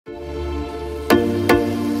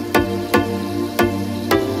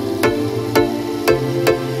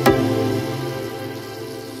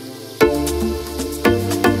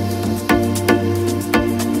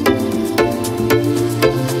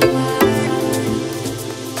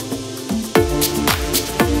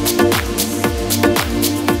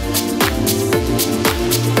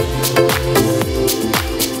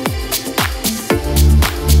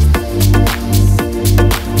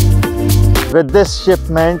with this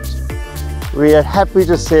shipment, we are happy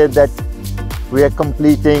to say that we are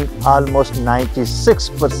completing almost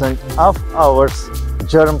 96% of our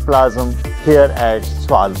germplasm here at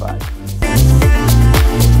Svalbard.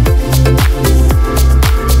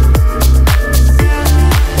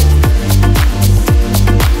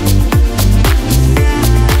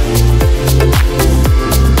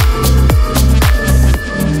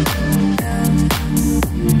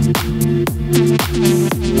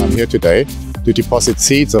 I'm here today to deposit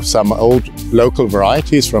seeds of some old local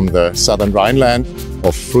varieties from the southern Rhineland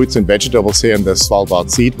of fruits and vegetables here in the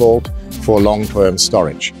Svalbard Seed Vault for long-term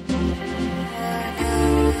storage.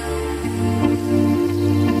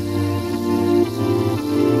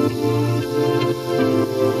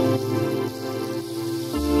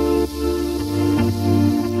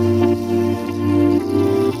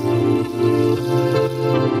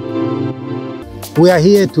 We are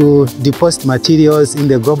here to deposit materials in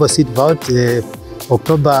the Global Seed Vault,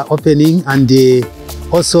 October opening, and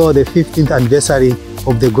also the 15th anniversary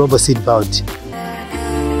of the Global Seed Vault.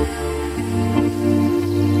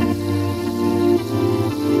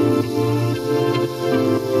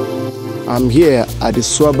 I'm here at the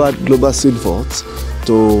Svalbard Global Seed Vault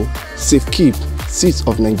to safekeep seeds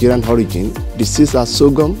of Nigerian origin. The seeds are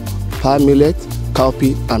sorghum, palm millet,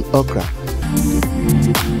 cowpea, and okra.